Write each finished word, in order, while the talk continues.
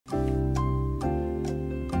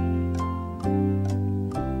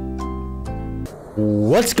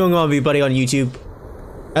What's going on, everybody on YouTube?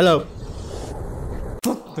 Hello.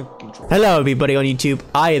 Hello, everybody on YouTube.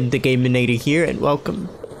 I am the Gaminator here, and welcome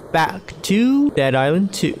back to Dead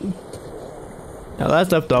Island 2. Now,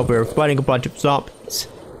 last left off, we were fighting a bunch of zombies.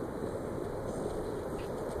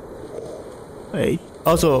 Hey,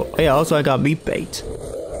 also I got meat bait,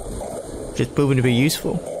 which is proving to be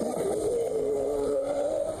useful.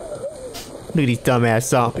 Look at these dumbass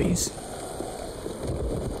zombies.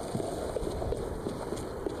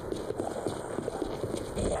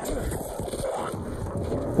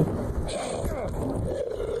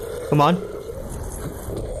 Come on.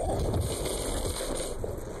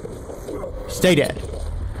 Stay dead.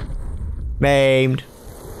 Maimed.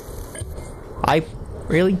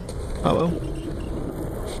 Really? Oh well.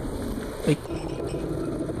 Like,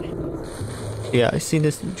 yeah, I seen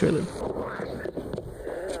this in the trailer.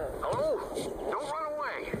 Hello? Don't run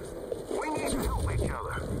away. We need to help each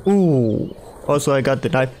other. Ooh. Also, I got the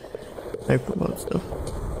knife from all stuff.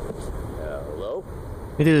 Hello?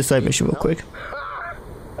 Let me do the side mission real quick.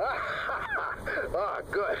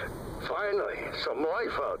 Good. Finally, some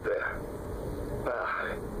life out there.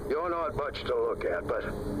 You're not much to look at, but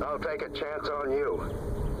I'll take a chance on you.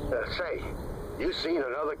 Say, you seen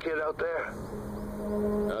another kid out there?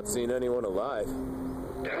 Not seen anyone alive.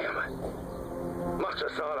 Damn it. Must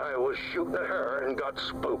have thought I was shooting at her and got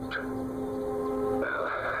spooked.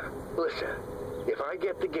 Listen, if I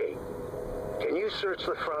get the gate, can you search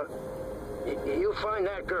the front? You find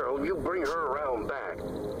that girl, you bring her around back,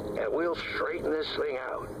 and we'll straighten this thing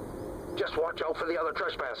out. Just watch out for the other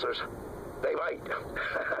trespassers. They bite.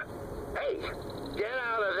 Hey, get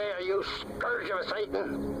out of there, you scourge of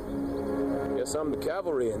Satan. Guess I'm the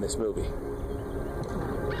cavalry in this movie.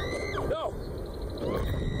 No!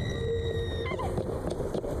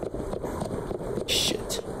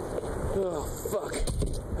 Shit. Oh, fuck.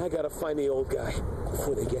 I gotta find the old guy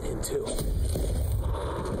before they get him too.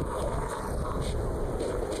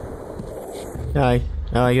 I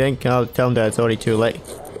think I'll tell him that it's already too late.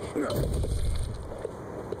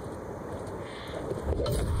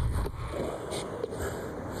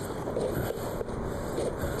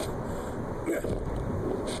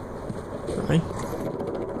 Alright.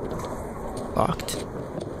 Locked.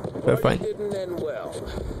 We're fine. Didn't end well.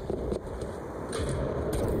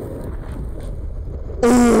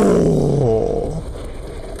 Oh!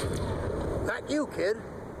 That you, kid?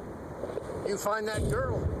 You find that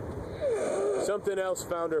girl? Something else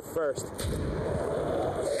found her first.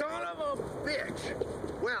 Son of a bitch!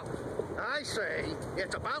 Well, I say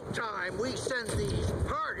it's about time we send these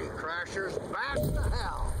party crashers back to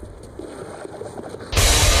hell.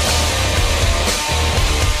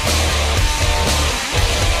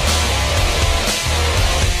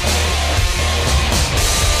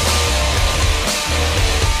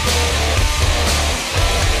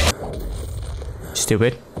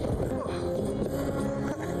 Stupid.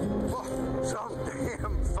 Some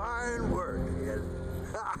damn fine word, kid.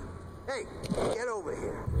 Hey, get over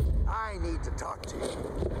here. I need to talk to you.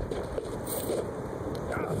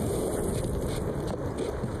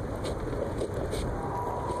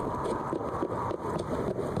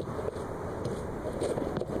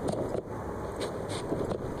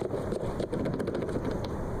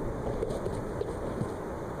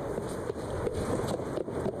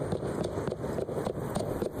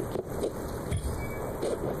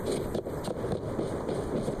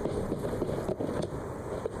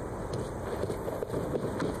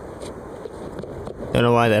 Don't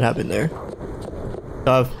know why that happened there.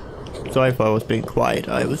 Sorry if I was being quiet.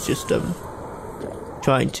 I was just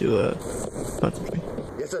trying to concentrate.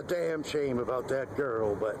 It's a damn shame about that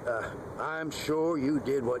girl, but I'm sure you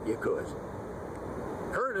did what you could.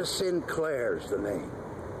 Curtis Sinclair's the name.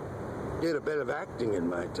 Did a bit of acting in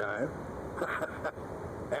my time.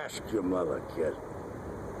 Ask your mother, kid.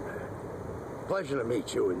 Pleasure to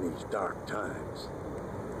meet you in these dark times.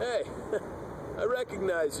 Hey, I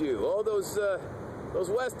recognize you. All those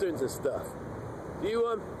westerns and stuff.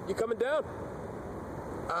 You coming down?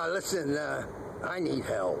 Listen, I need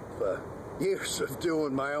help. Years of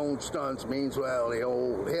doing my own stunts means, well, the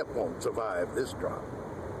old hip won't survive this drop.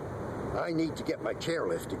 I need to get my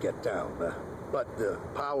chairlift to get down, but the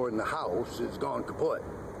power in the house is gone kaput.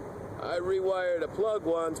 I rewired a plug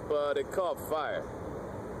once, but it caught fire.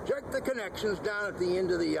 Check the connections down at the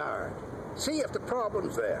end of the yard. See if the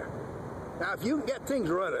problem's there. Now, if you can get things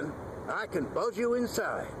running, I can buzz you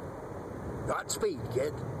inside. Godspeed,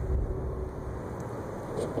 kid.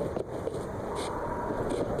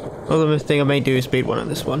 Well, the thing I may do is speed one on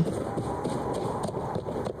this one.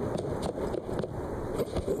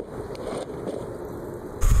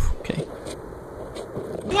 Okay.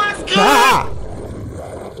 Let's go! Ah!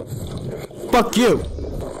 Fuck you!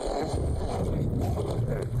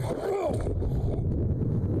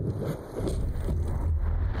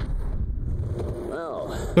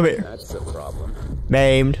 Well, Come here. that's a problem.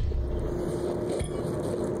 Maimed.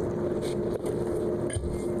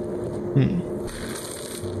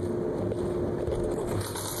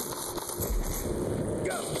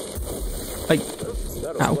 Go. Ay.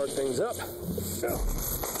 That'll Ow. start things up.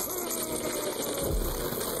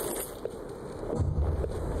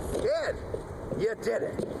 Dad, you did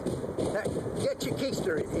it. Now, get your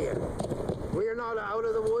keister in here. We're not out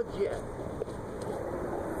of the woods yet.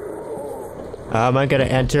 How am I gonna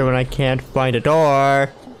enter when I can't find a door?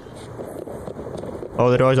 Oh,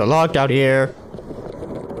 the doors are locked out here.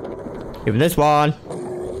 Even this one.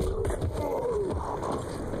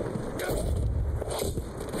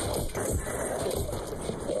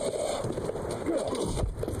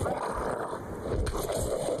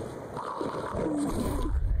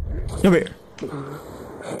 Come here.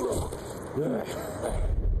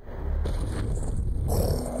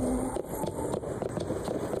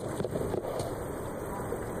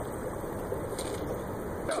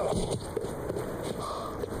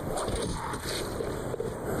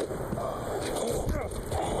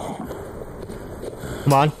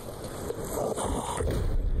 Come on.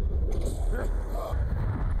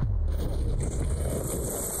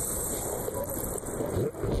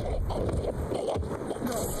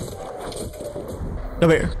 Come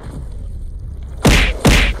here.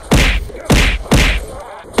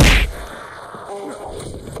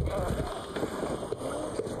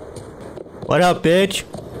 What up, bitch?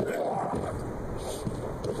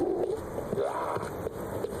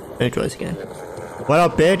 Let me try this again. What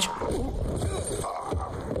up, bitch?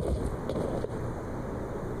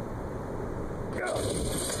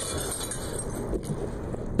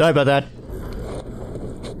 Sorry about that.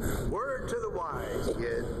 Word to the wise,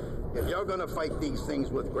 kid. If you're gonna fight these things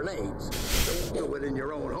with grenades, don't do it in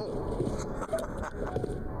your own home.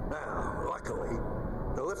 Now, luckily,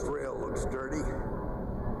 the lift rail looks dirty.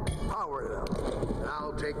 Power it up.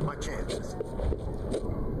 I'll take my chances.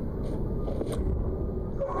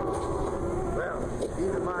 Well,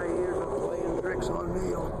 either my ears are playing tricks on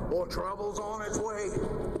me or trouble's on its way.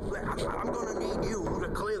 I'm gonna need you to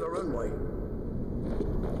clear the runway.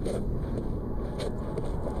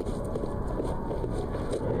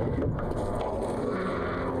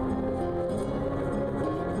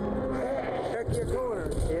 Check your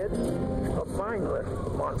corners, kid. A fine list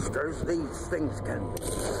of monsters. These things can be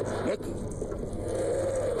sneaky.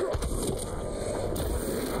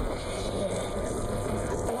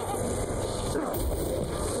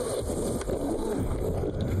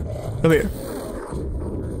 Come here.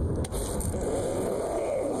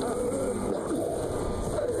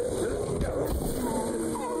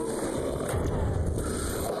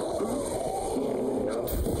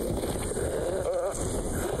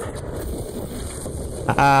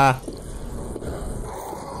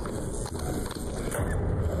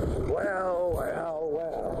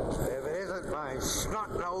 Well. If it isn't my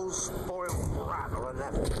snot-nosed, spoiled rattler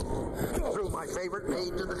that threw my favorite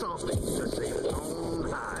maid to the tossings to save his own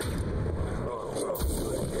hide. Oh,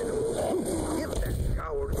 give that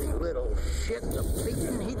cowardly little shit the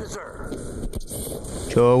beating he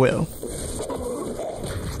deserves. Sure will.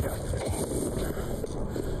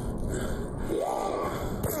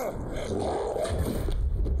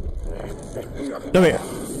 Come here.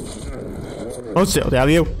 Hold still, damn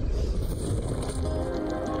you.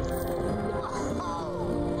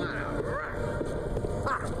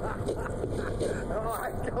 Oh,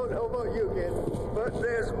 I don't know about you, kid, but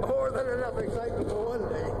there's more than enough excitement for one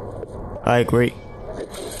day. I agree.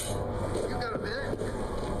 You got a minute?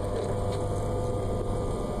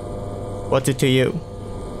 What's it to you?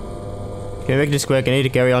 Can you make this quick? I need to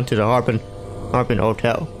carry on to the Harpin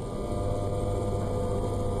Hotel.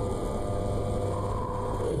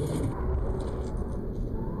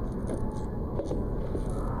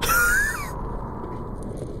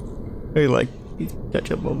 I like these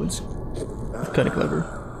catch-up moments. It's kind of clever.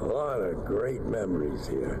 A lot of great memories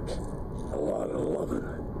here. A lot of loving.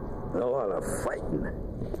 And a lot of fighting.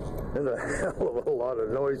 And a hell of a lot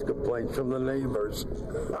of noise complaints from the neighbors.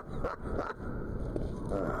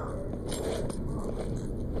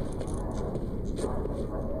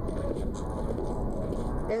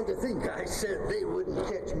 And to think I said they wouldn't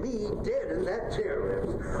catch me dead in that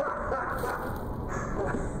chairlift.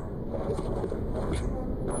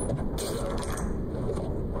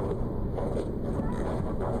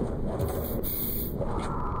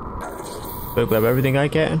 Go grab everything I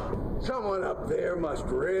can. Someone up there must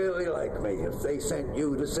really like me if they sent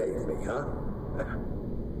you to save me, huh?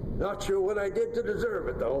 Not sure what I did to deserve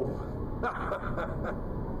it, though.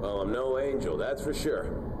 Well, I'm no angel, that's for sure.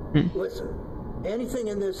 Listen, anything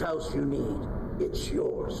in this house you need, it's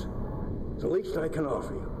yours. It's the least I can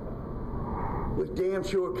offer you. We damn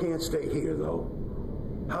sure can't stay here, though.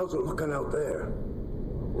 How's it looking out there?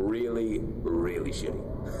 Really, really shitty.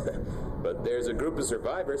 But there's a group of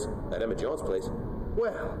survivors at Emma Jones' place.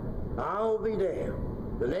 Well, I'll be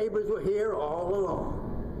damned. The neighbors were here all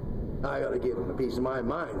along. I ought to give them a piece of my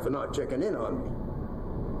mind for not checking in on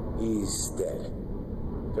me. He's dead.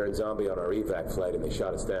 Turned zombie on our evac flight and they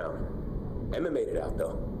shot us down. Emma made it out,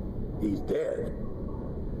 though. He's dead.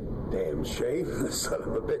 Damn shame. The son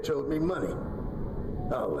of a bitch owed me money.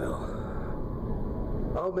 Oh, well.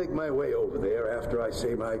 I'll make my way over there after I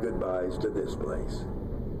say my goodbyes to this place.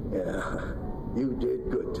 Yeah, you did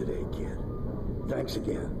good today, kid. Thanks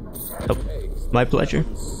again. Oh, Hey, my pleasure.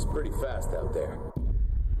 it's pretty fast out there.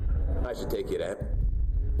 I should take you to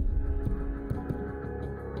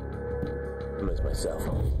I miss myself.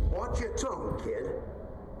 Watch your tone, kid.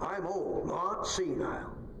 I'm old, not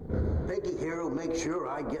senile. Becki here will make sure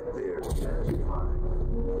I get there just fine.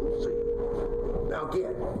 We'll see. Now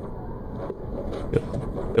get.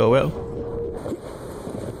 Go well.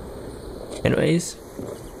 Anyways.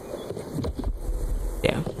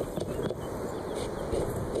 Yeah.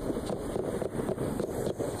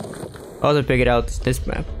 I also figured out this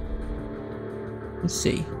map. Let's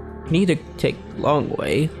see. You can either take the long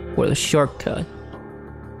way or the shortcut.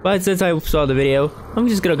 But since I saw the video, I'm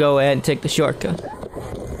just gonna go ahead and take the shortcut.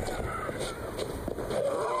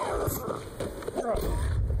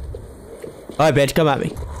 Alright, bitch, come at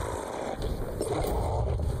me.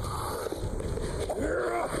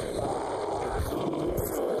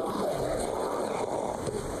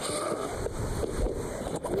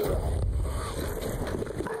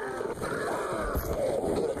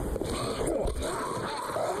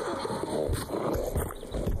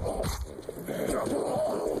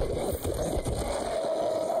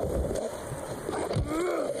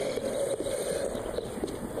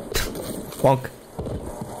 Bonk.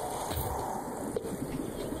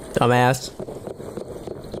 Dumbass.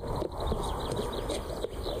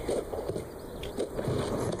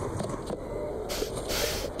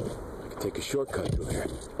 I can take a shortcut through here.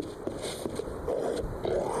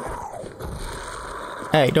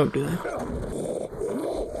 Hey, don't do that.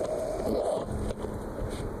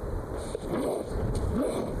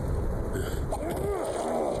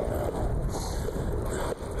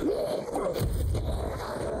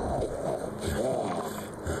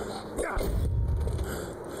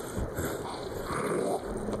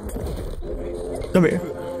 Come here.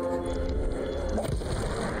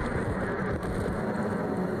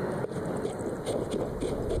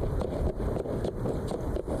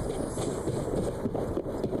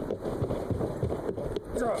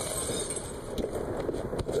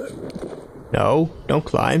 No, don't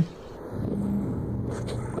climb.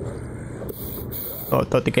 Oh, I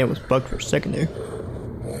thought the game was bugged for a second there.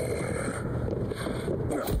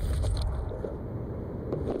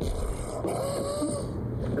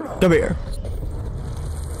 Come here.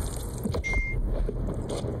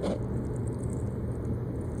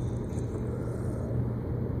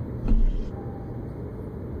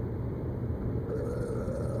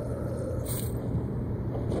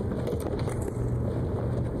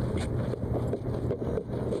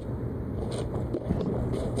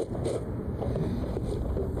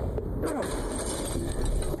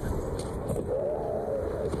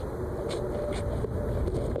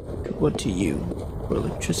 What to you for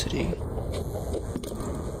electricity?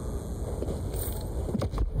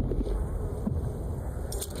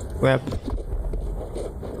 Crap.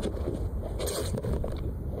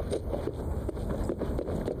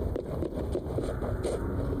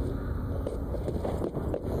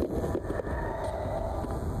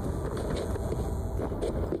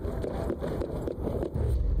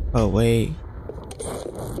 Oh wait.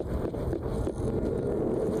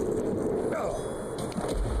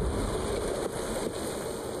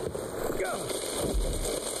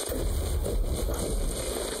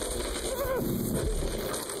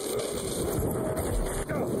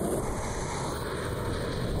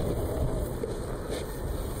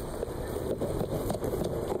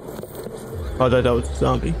 Oh, that was a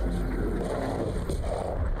zombie.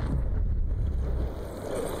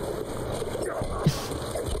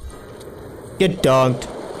 Get dogged.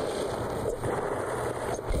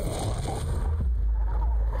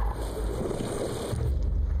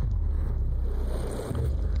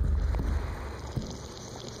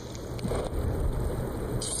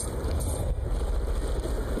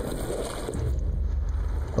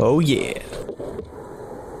 Oh yeah.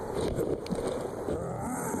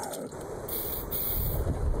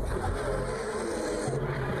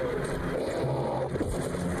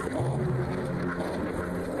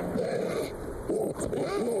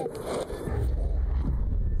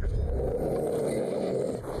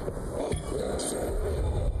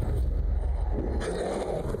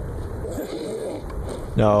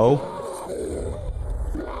 No.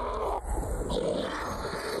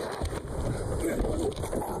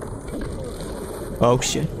 Oh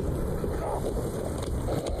shit.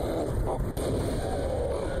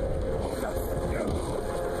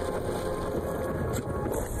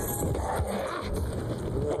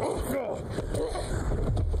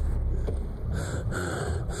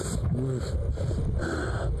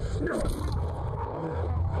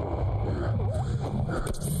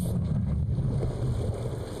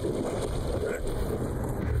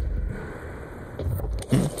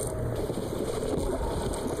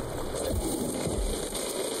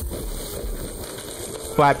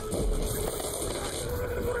 What?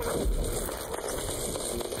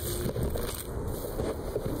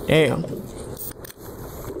 Damn.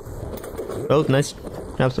 Oh, nice.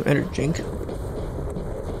 Have some energy drink.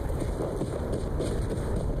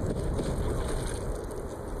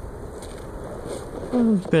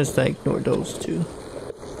 Best I ignore those two.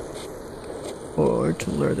 Or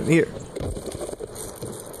to lure them here.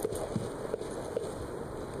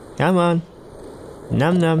 Come on.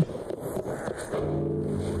 Num num.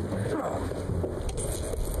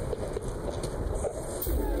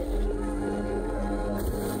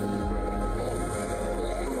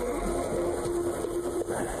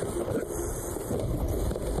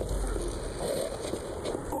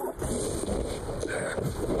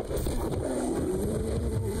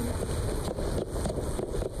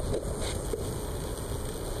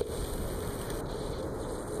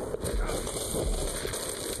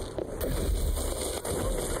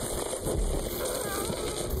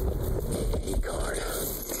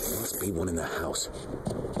 One in the house.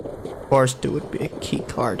 Of course, there would be a key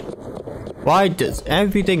card. Why does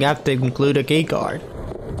everything have to include a key card?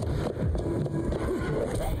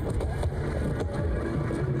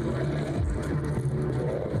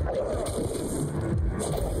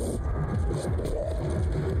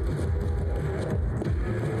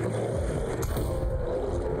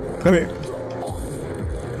 Come here.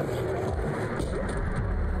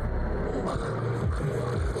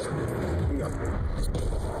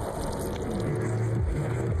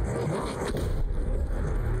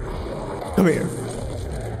 Come here.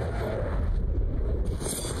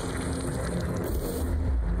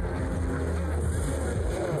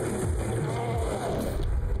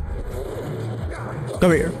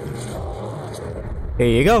 Come here. Here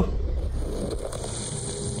you go.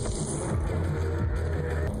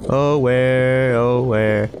 Oh,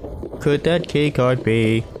 where could that key card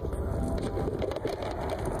be?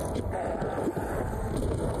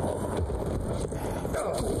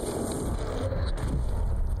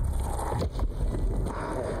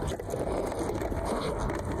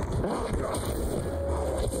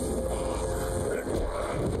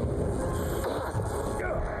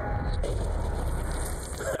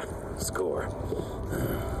 Score.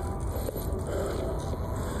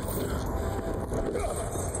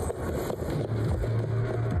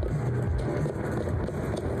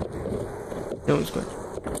 That was good.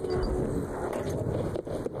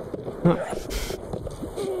 Huh.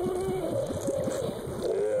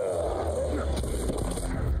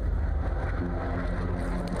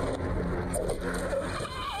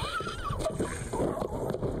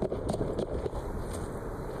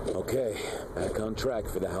 Okay, back on track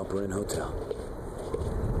for the Halperin Hotel.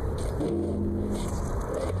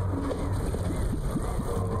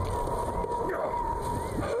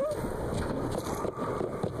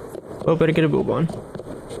 Oh, better get a move on.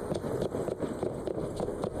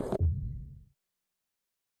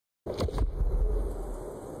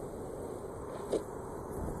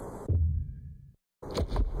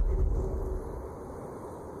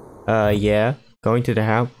 Yeah. Going to the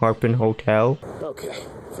Halperin Hotel. Okay,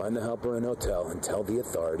 find the Halperin Hotel and tell the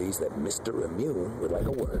authorities that Mr. Immune would like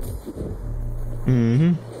a word.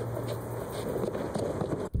 Mm-hmm.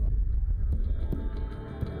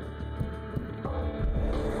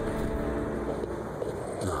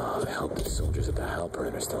 Oh, I hope the soldiers at the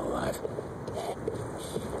Halperin are still alive.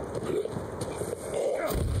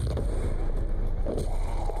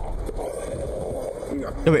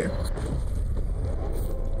 Come here.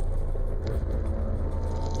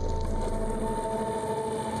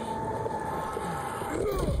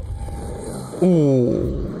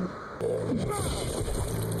 Ooh.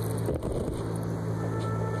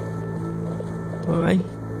 Alright.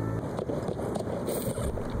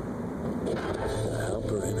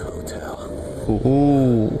 Halperin Hotel.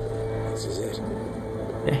 Ooh. This is it.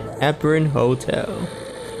 The Halperin Hotel.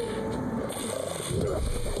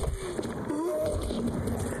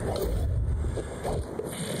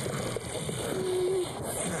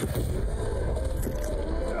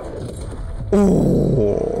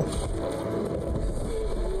 Oh.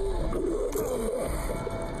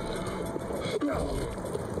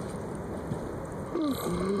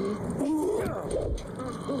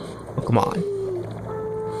 Oh, come on.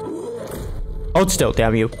 Hold still,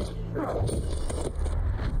 damn you.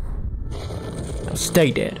 Now stay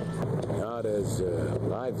dead. Not as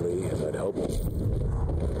lively as I'd hoped.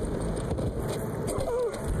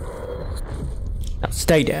 Now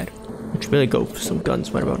stay dead. I should really go for some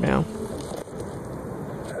guns right about now.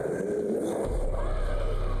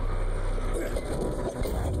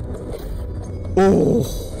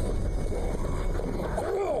 Oh.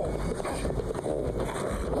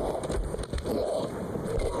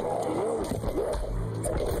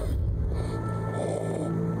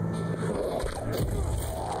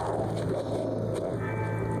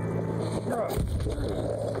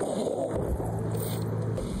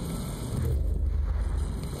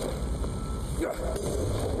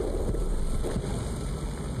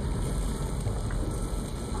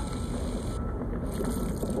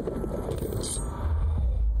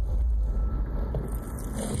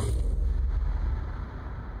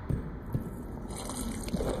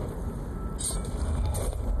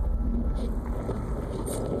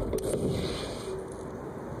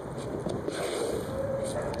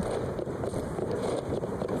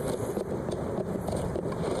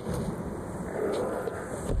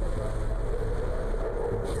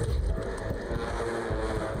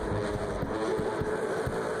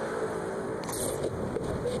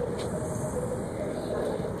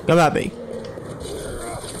 Come at me.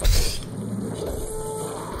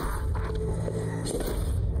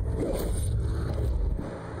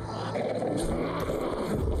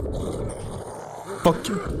 Fuck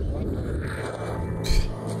you.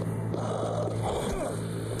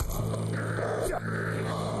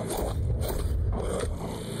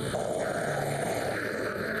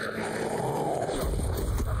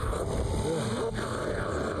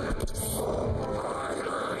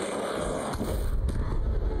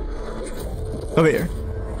 Come here.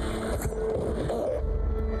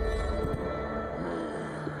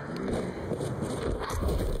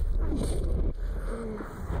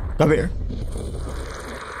 Come here.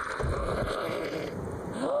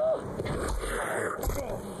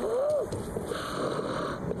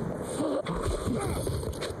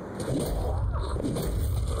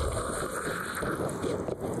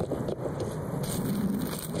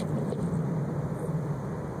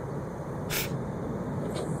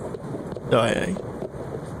 Oh, yeah.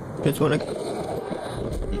 Just wanna.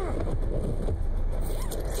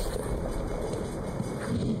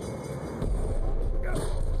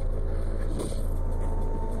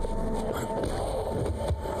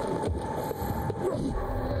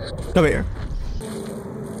 Come here.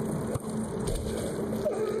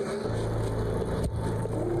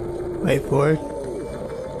 Wait for it.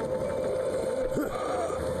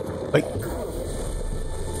 Wait.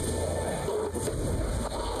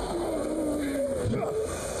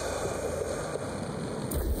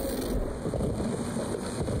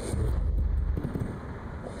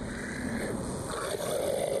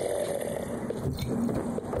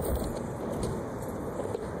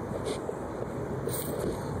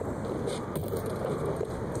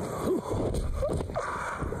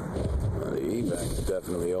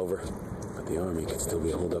 Definitely over, but the army could still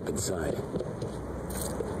be holed up inside.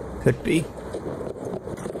 Could be.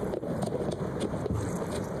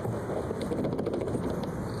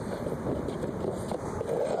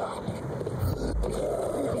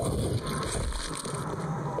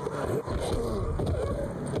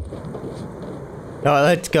 Alright,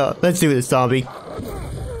 let's go. Let's do this, zombie.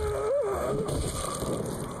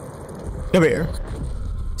 Come here.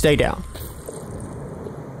 Stay down.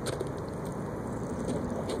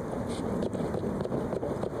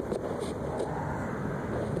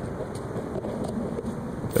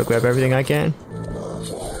 Go grab everything I can.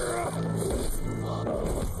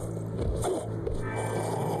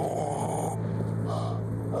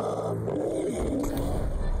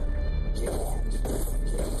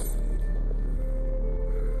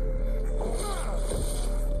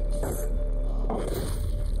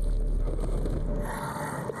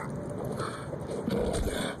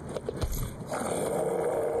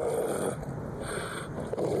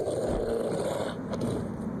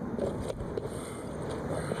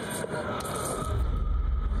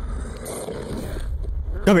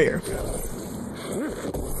 Come here.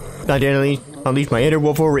 I didn't unleash my inner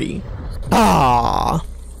wolverine. Ah!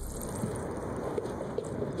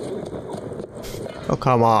 Oh,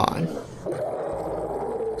 come on.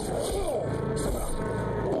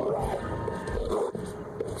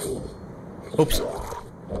 Oops.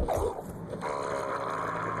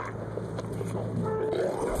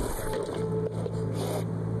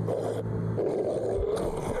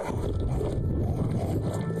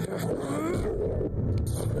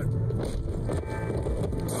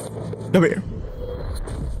 Come here.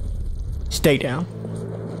 Stay down.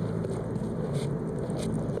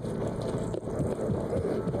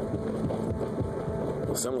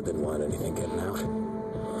 Well, someone didn't want anything getting out.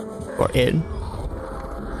 Or in.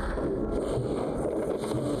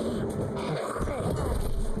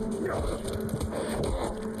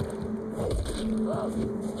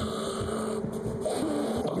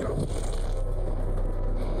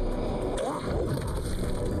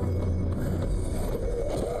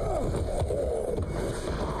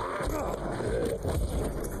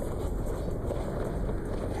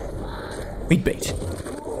 Meat bait.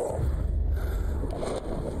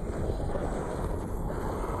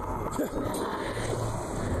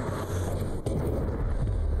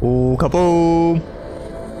 Oh, kaboom!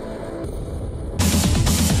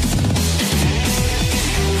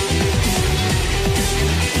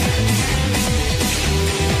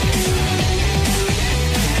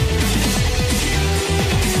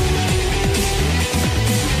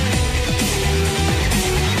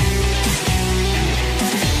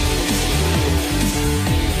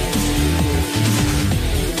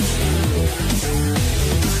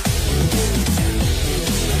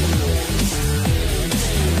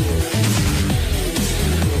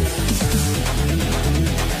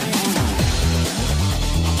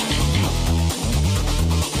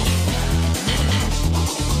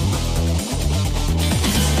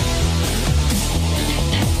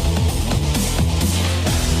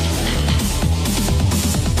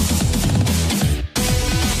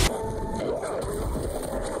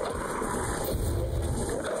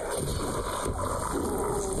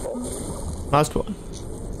 Last one.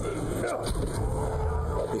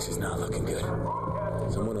 This is not looking good.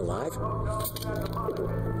 Someone alive?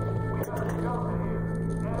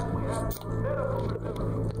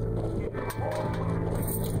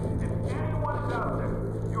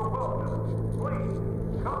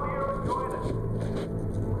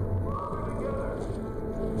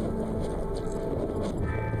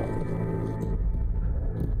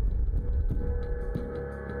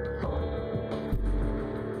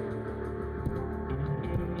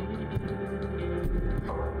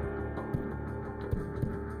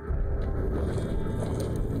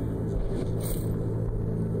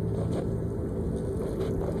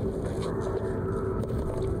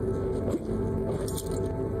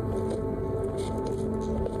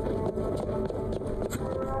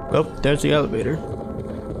 Well, there's the elevator.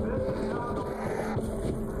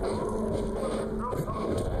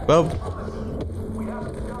 Well,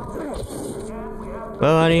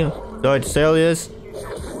 honey, sorry to tell you this,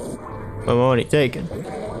 I'm already taken.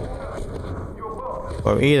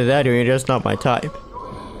 Or either that or you're just not my type.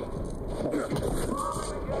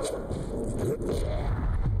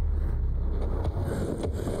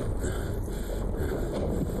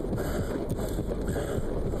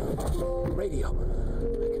 Radio. I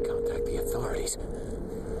can contact the authorities.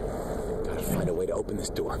 Gotta find a way to open this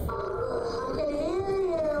door. I can hear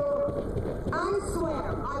you. I swear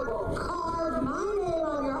I will carve my name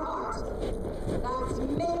on your heart. That's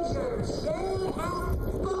Major J.F.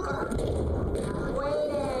 Booker.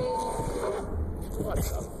 Waiting. What the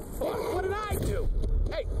fuck? What did I do?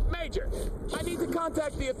 Hey, Major, I need to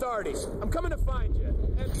contact the authorities. I'm coming to find you.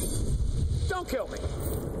 And don't kill me.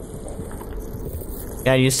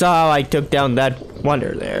 Yeah, you saw how I took down that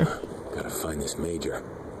wonder there. Gotta find this Major.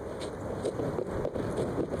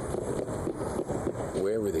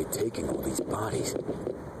 Where were they taking all these bodies?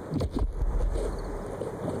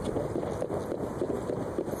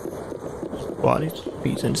 Bodies,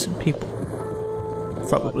 these innocent people.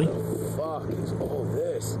 Probably. What the fuck is all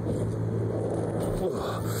this?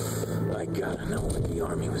 Ugh, I gotta know what the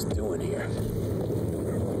army was doing here.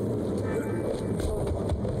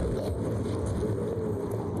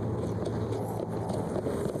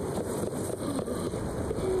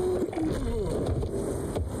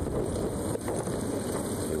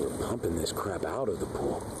 They were pumping this crap out of the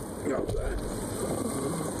pool.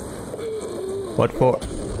 What for?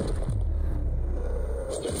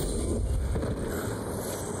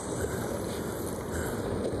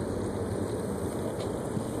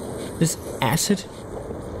 This acid?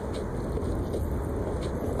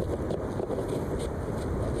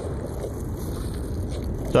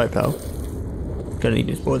 Sorry, pal. Gonna need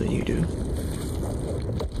this more than you do.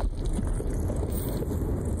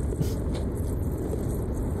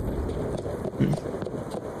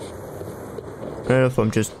 I don't know if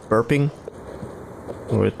I'm just burping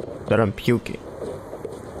or that I'm puking.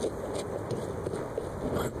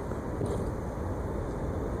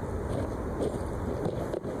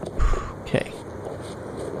 Okay.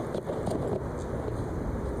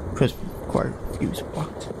 Press required fuse.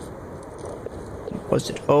 What? Must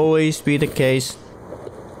it always be the case?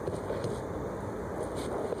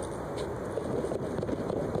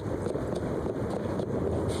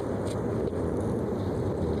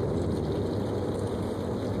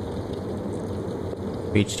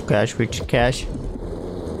 Reach the cash, reach the cash.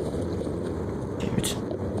 Damn it.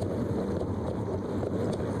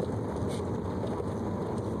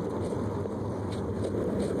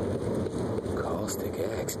 Caustic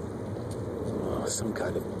X. Oh, some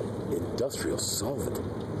kind of industrial solvent.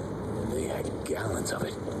 They had gallons of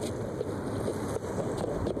it.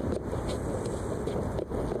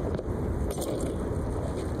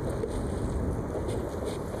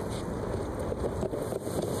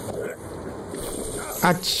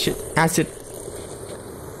 Ah, shit. Acid.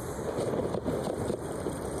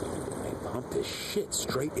 They pumped this shit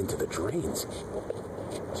straight into the drains.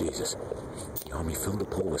 Jesus. The army filled the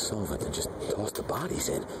pool with solvent and just tossed the bodies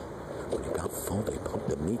in. When it got full, they pumped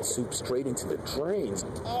the meat soup straight into the drains.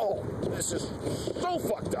 Oh, this is so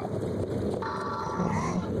fucked up.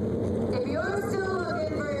 If you're still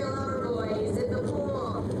looking for your lover boy, he's in the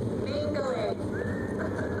pool, mingling.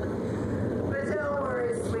 But don't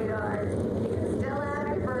worry, sweetheart. You can still have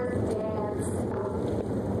your first dance.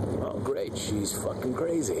 Oh, great. She's fucking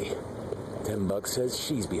crazy. $10 says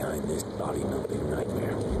she's behind this body-melting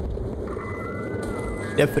nightmare.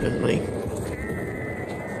 Definitely.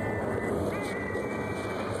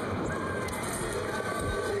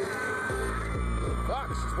 Fuck,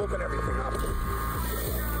 she's woken everything up.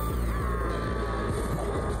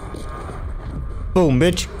 Boom,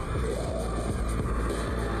 bitch.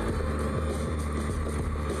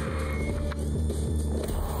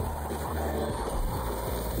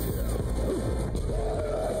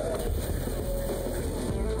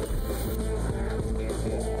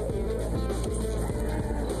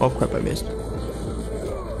 Oh crap, I missed.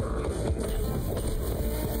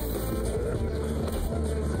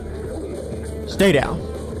 Stay down.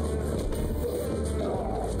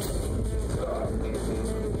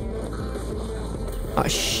 Oh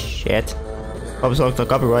shit. I was also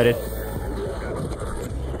copyrighted.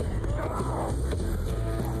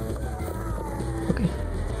 Okay.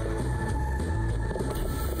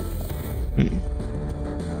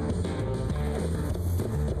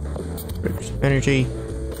 Energy.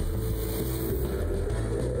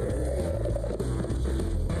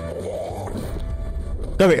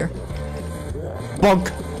 Come here.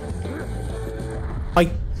 Bonk.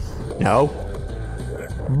 No.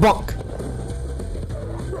 Bonk.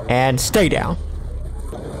 And stay down.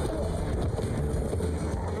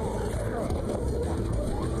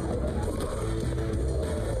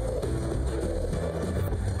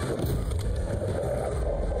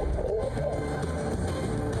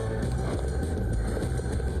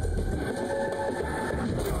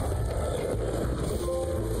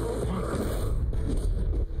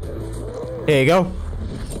 There you go.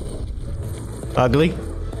 Ugly.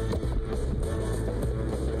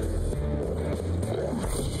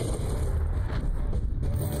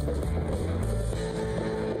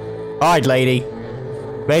 Alright, lady.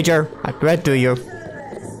 Major, I read to you. This is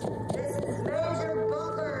Major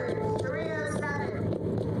Booker,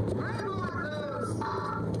 307. Right on those.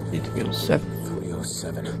 307.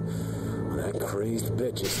 307. Well, that crazed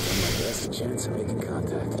bitch is still my best chance of making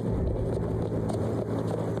contact.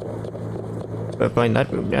 Better find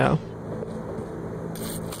that room now.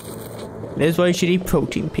 That's why you should eat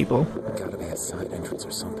protein, people. Gotta be a side entrance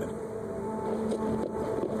or something.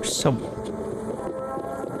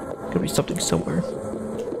 Gotta be something somewhere. She's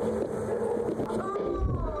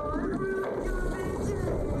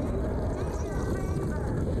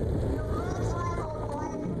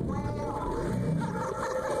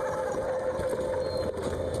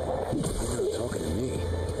not talking to me.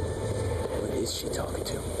 What is she talking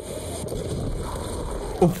to?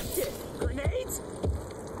 Oof. Shit! Grenades?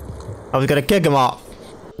 I was gonna kick him off.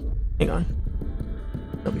 Hang on.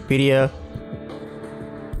 Wikipedia.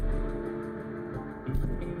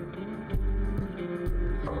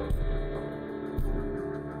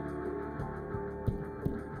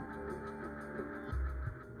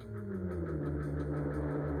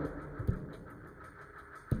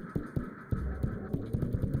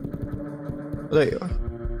 There you are.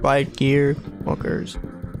 Riot gear, walkers,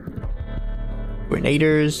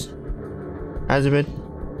 grenaders, azimuth.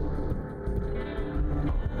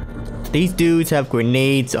 These dudes have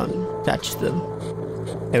grenades attached to them.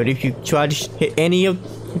 And if you try to hit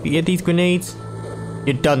if you hit these grenades,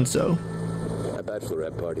 you're done so. At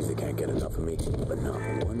bachelorette parties, they can't get enough of me, but not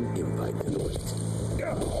one invite can wait.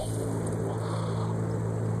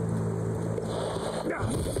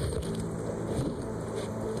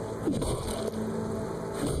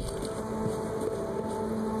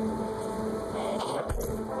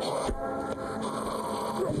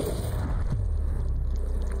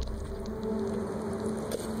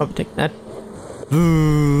 I'll take that.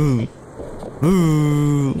 Ooh.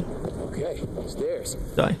 Ooh. Okay, stairs.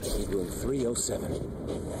 Die. Room 307.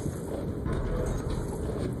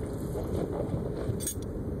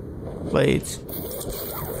 Blades.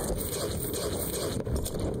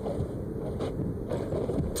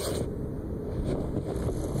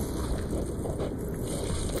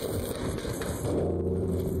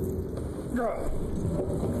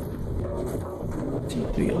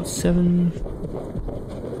 T307.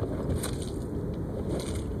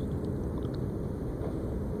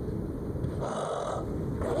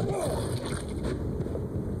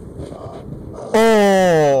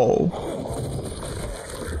 Oh!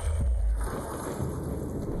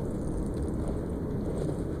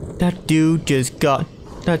 That dude just got...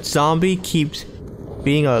 That zombie keeps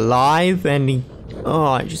being alive and he... Oh,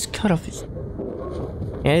 I just cut off his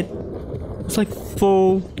head. It's like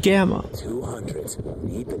full gamma. 200s.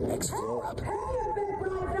 Need the next floor up.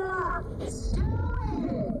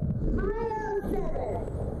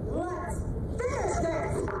 Let's finish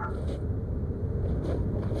this!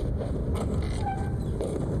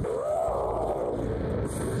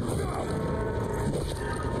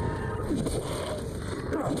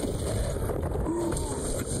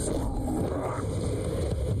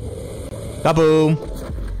 Kaboom!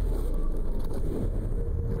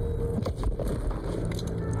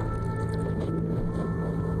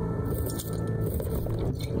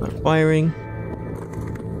 Not firing.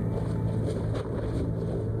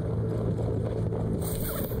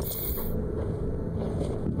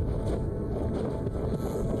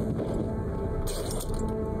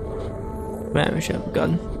 Man, I should have a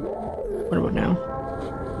gun. What about now?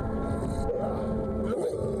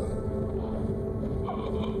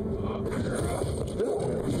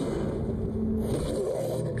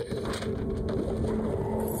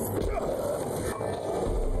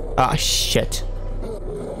 Ah, shit.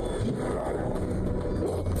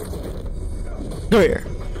 Go here.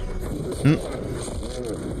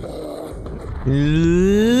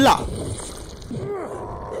 La.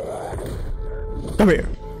 Come here.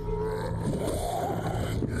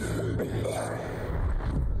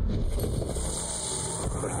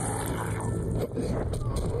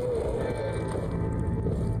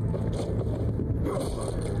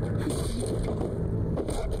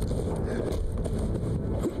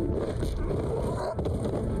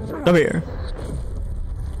 Come here.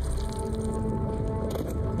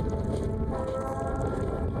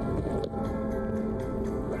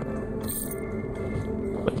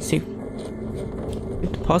 Let's see. Get the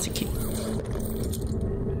deposit key.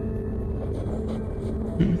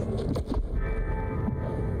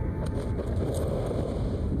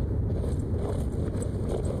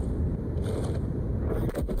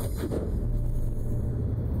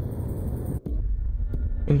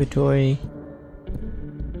 Inventory.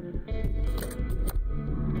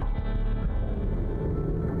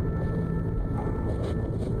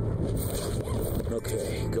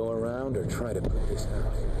 Okay, go around or try to put this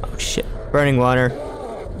out. Oh shit. Burning water.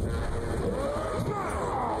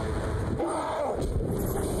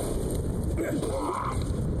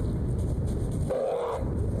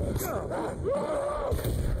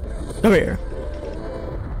 Come here.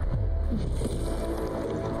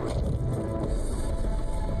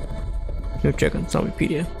 Go check on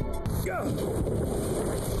Zombiepedia.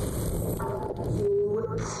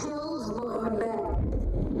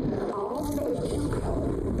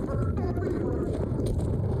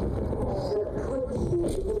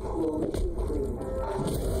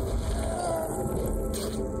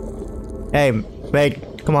 Hey,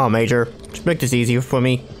 mate, come on, Major. Just make this easier for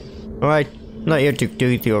me. Alright? I'm not here to do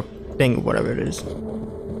your thing, whatever it is.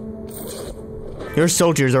 Your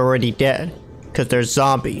soldiers are already dead, because they're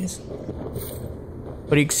zombies.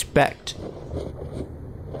 What do you expect?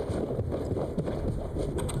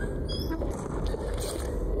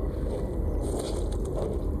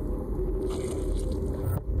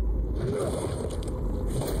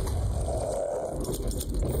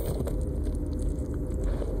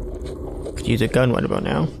 Could use a gun right about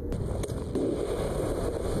now.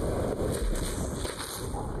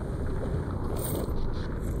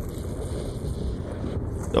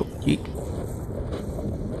 Oh, yeet.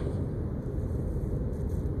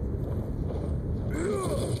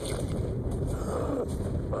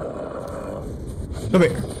 Come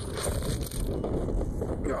here.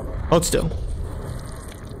 Hold still.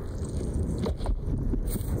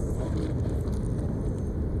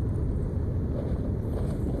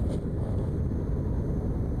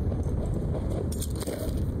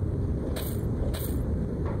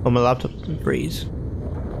 Oh, my laptop doesn't freeze.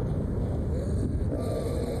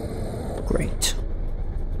 Great.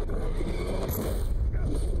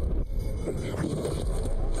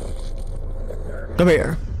 Come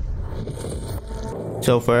here.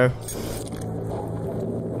 So far,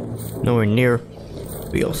 nowhere near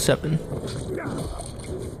 307.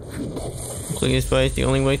 Looks like this way is the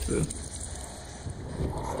only way through.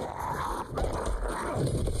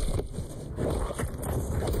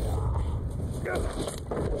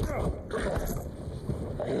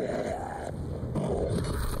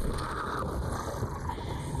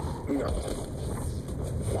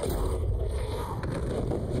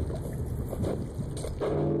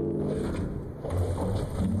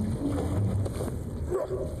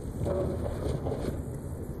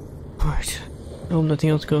 Alright. I hope nothing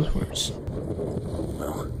else goes worse.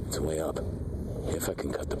 Well, it's a way up. If I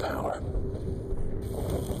can cut the power.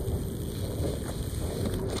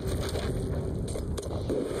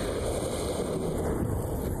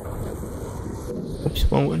 Oops,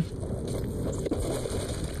 wrong one.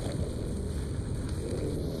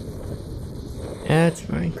 That's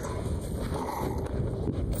right.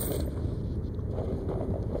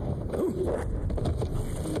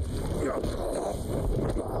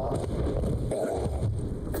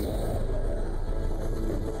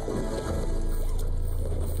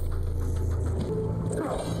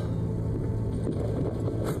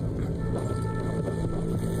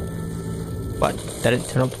 What? That didn't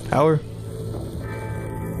turn off the power?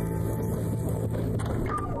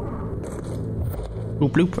 Ooh,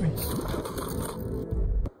 blueprints.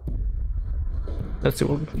 Let's see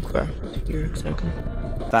what we can craft here exactly.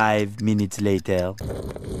 5 minutes later.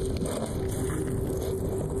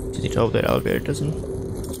 Did you hope that elevator doesn't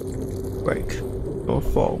break or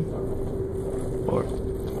fall or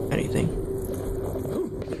anything?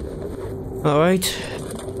 Alright.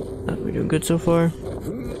 We're doing good so far.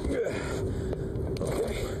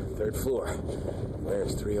 Okay, 3rd floor.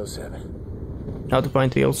 Where's 307? How to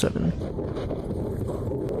find 307.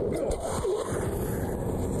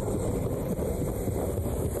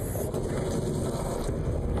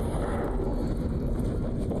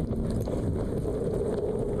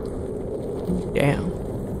 Damn.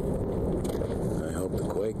 I hope the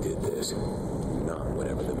quake did this. Not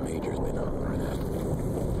whatever the major's been hollering at.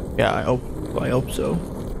 Yeah, I hope so.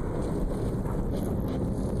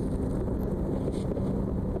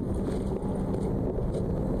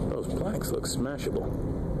 Those plaques look smashable.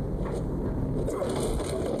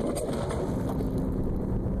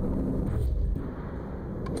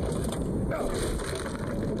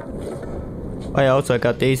 I also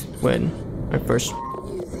got these when I first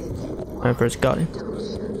got it.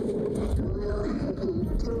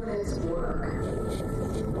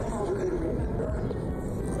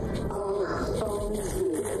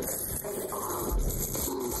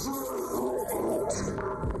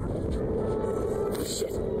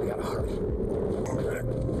 Shit, we gotta hurry.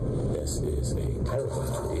 This is a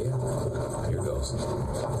terrifying idea. Here goes.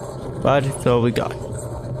 But it's all we got.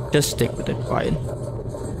 Just stick with it, Ryan.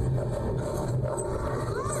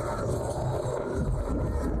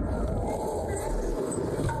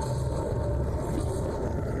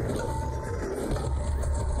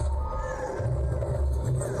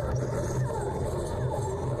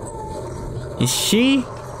 Is she?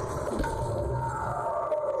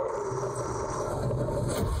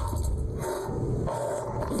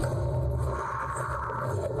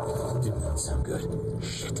 Did not sound good.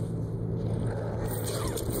 Shit.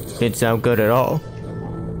 Didn't sound good at all.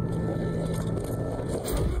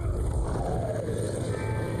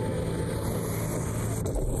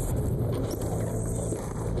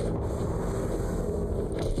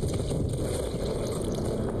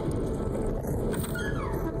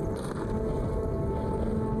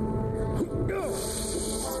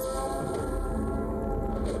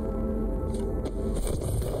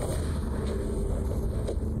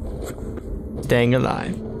 Staying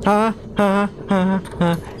alive. Ha ha ha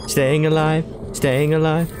ha. Staying alive. Staying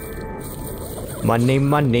alive. Money,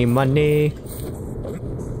 money, money.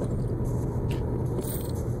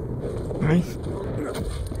 Alright.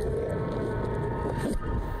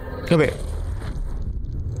 Come here.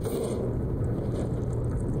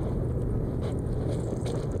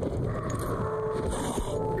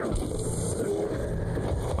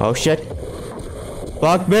 Oh shit.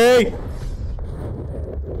 Fuck me!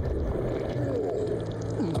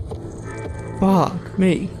 Fuck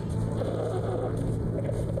me.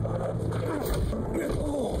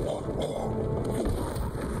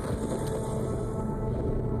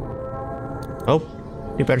 Oh,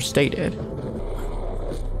 you better stay dead.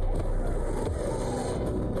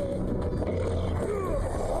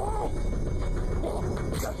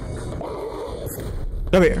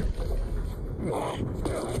 Come here.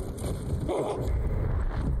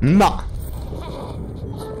 Ma.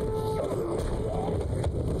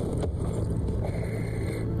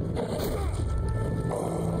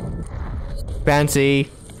 Fancy.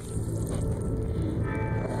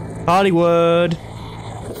 Hollywood.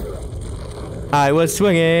 I was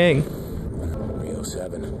swinging.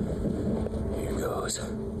 307. Here goes.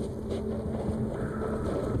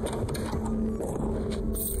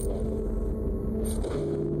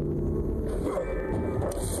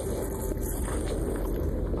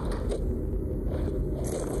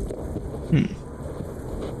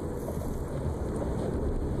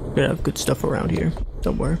 Gotta have good stuff around here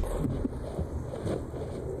somewhere.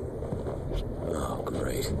 Oh,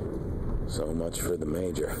 great. So much for the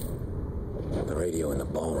Major. The radio in the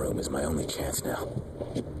ballroom is my only chance now.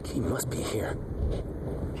 Key must be here.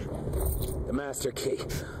 The master key.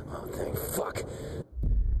 Oh, thank fuck.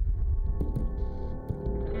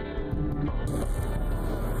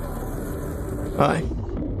 Hi.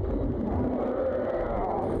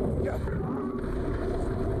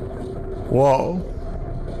 Whoa.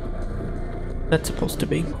 That's supposed to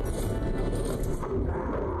be.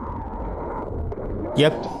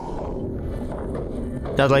 Yep.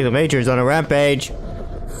 Sounds like the Major's on a rampage.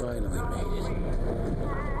 Finally made it.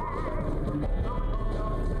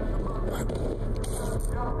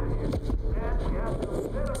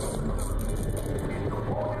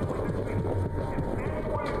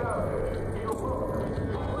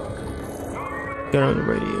 Get on the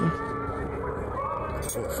radio.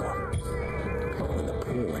 People in the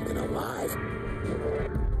pool and then alive.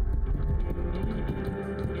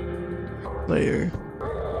 Player.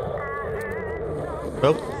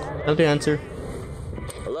 Oh, have to answer.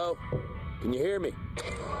 Hello? Can you hear me?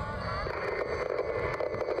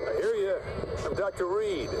 I hear you. I'm Dr.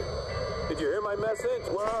 Reed. Did you hear my message?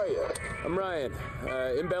 Where are you? I'm Ryan,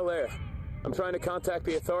 in Bel Air. I'm trying to contact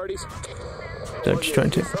the authorities. They're just trying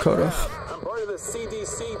to take the coat off. I'm part of the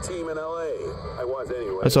CDC team in LA. I was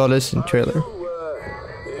anyway. I saw this in the trailer. Do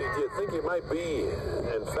you think you might be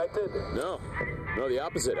infected? No, the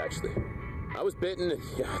opposite, actually. I was bitten.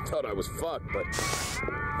 Yeah, I thought I was fucked, but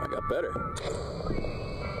I got better.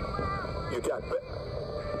 You got bit?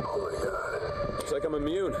 Oh my God. Looks like I'm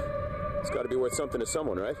immune. It's got to be worth something to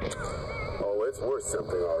someone, right? Oh, it's worth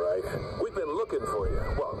something, all right. We've been looking for you.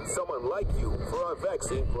 Well, someone like you for our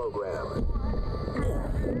vaccine program.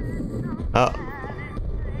 Oh.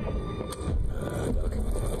 Look,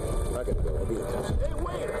 I gotta go. I'll be in touch. Hey,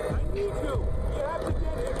 wait! I need you. You have to get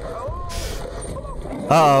here. Hello?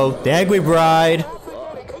 Uh-oh, the angry bride.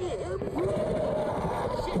 Can you hear me?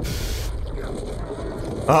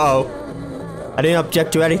 Uh-oh. I didn't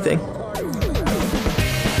object to anything.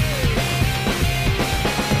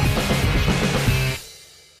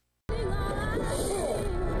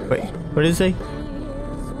 Wait, what did it say?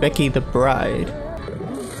 Becki the bride.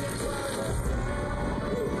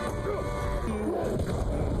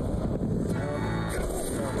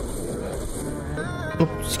 Oh,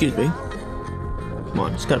 excuse me. Come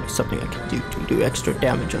on, there's gotta be something I can do to do extra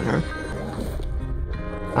damage on her.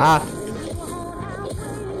 Ah!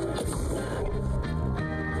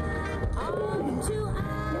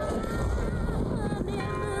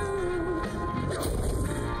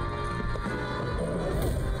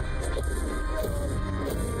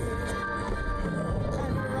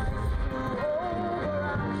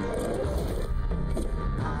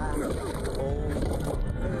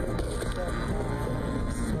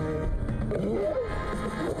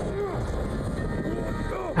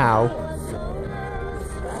 Ow.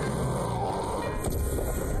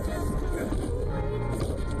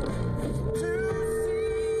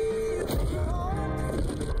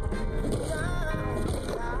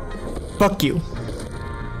 Fuck you.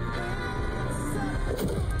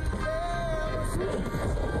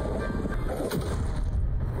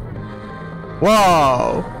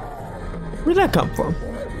 Whoa. Where'd that come from?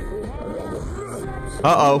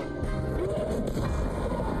 Uh-oh.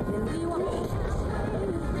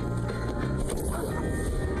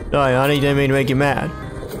 Sorry, honey, didn't mean to make you mad.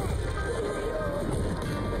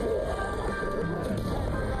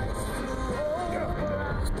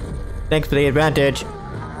 Thanks for the advantage.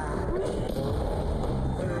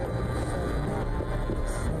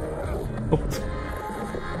 Oh.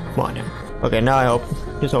 Come on now. Okay, now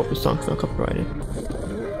I just hope the song's not copyrighted.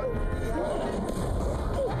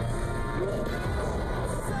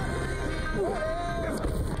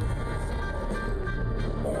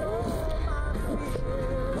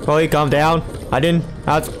 Chloe, calm down. I didn't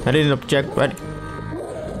object, but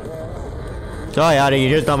sorry, honey,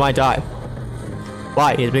 you're just not my type.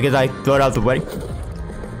 Why? It's because I threw out the wedding.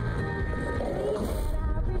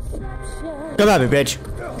 Come at me, bitch.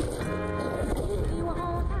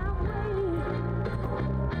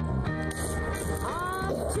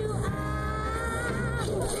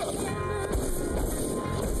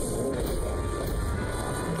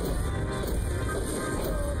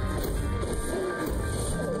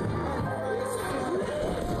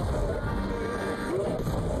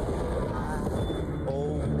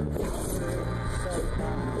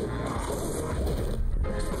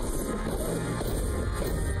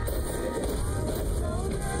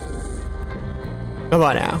 Come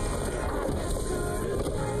on now.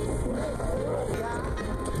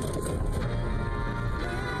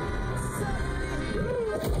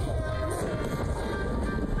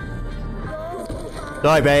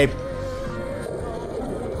 Sorry, babe.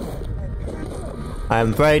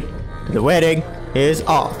 I'm afraid the wedding is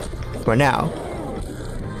off for now.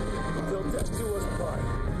 Till death do us part.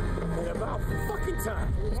 And about fucking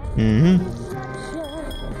time. Mm-hmm.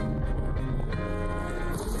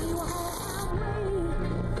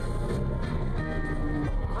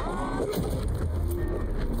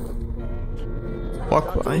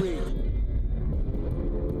 Walk by.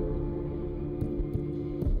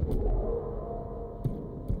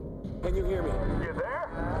 Can you hear me? You there?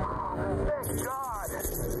 Thank God.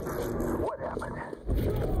 What happened?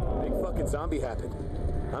 Big fucking zombie happened.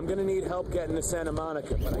 I'm gonna need help getting to Santa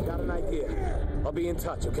Monica, but I got an idea. I'll be in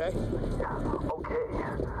touch, okay? Okay.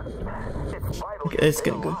 It's vital. Okay, it's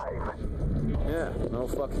gonna go. Alive. Yeah, no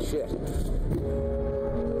fucking shit.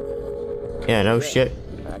 Yeah, no shit.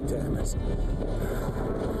 Back to MS.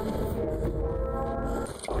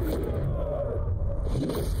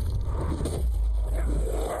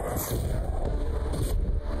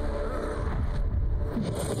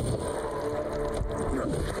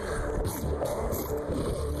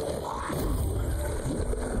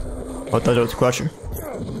 I thought it was a crusher.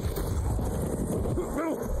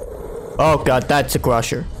 Oh god, that's a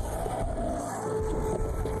crusher.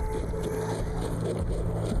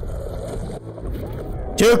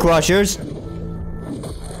 Two crushers.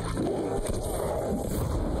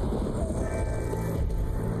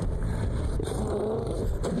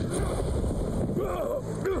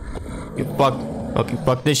 You fuck. Okay,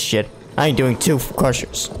 fuck this shit. I ain't doing two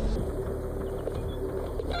crushers.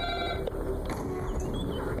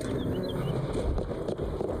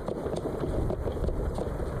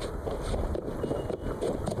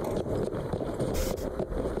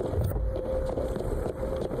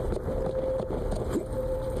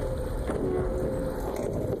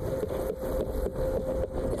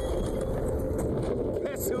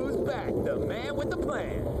 Guess who's back? The man with the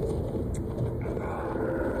plan.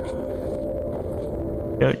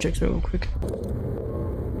 Yeah, check real quick.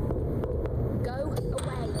 Go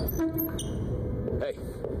away. Hey,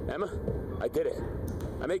 Emma, I did it.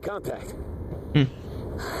 I made contact.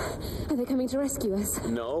 Are they coming to rescue us?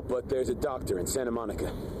 No, but there's a doctor in Santa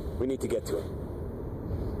Monica. We need to get to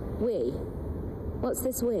him. We? What's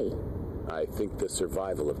this we? I think the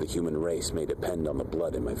survival of the human race may depend on the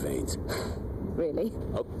blood in my veins. Really?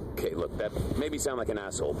 Okay, look, that maybe sound like an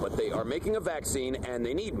asshole, but they are making a vaccine and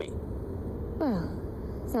they need me. Well,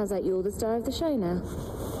 sounds like you're the star of the show now.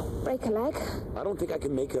 Break a leg? I don't think I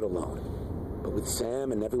can make it alone. But with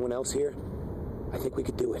Sam and everyone else here, I think we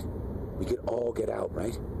could do it. We could all get out,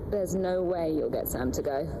 right? There's no way you'll get Sam to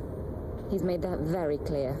go. He's made that very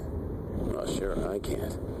clear. Well, sure, I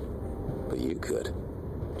can't. But you could.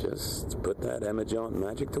 Just put that Emma Jaunt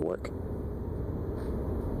magic to work.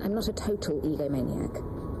 I'm not a total egomaniac.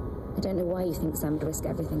 I don't know why you think Sam would risk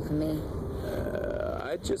everything for me.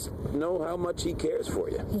 I just know how much he cares for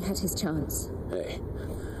you. He had his chance. Hey,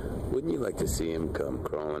 wouldn't you like to see him come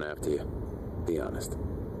crawling after you? Be honest.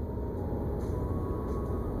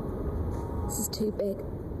 This is too big.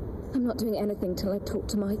 I'm not doing anything till I talk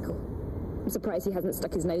to Michael. I'm surprised he hasn't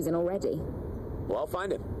stuck his nose in already. Well, I'll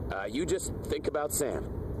find him. You just think about Sam,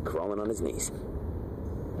 crawling on his knees.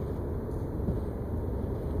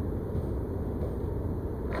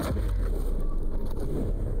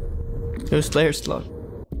 Two Slayer slot.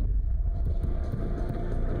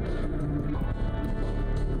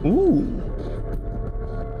 Ooh.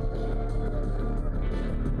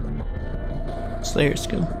 Slayer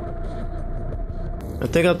skill. I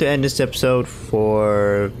think I'll have to end this episode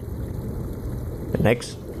for the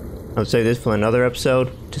next. I'll save this for another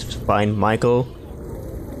episode. Just to find Michael.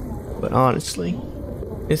 But honestly,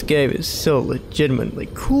 this game is so legitimately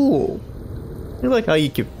cool. I like how you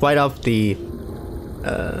can fight off the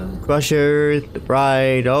Crusher, the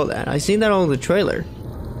Bride, all that. I seen that all in the trailer.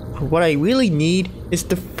 But what I really need is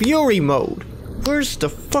the Fury mode. Where's the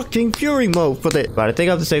fucking Fury mode for this? But I think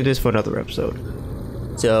I'll have to save this for another episode.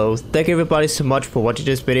 So thank you everybody so much for watching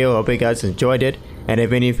this video. I hope you guys enjoyed it. And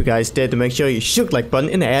if any of you guys did, to make sure you shoot the like button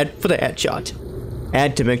in the ad for the ad shot.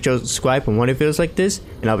 And to make sure to subscribe on one of videos like this.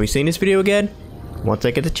 And I'll be seeing this video again once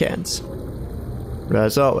I get the chance. But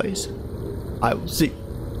as always, I will see.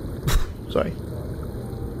 Sorry.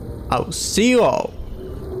 I will see you all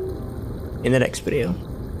in the next video.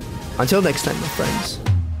 Until next time, my friends.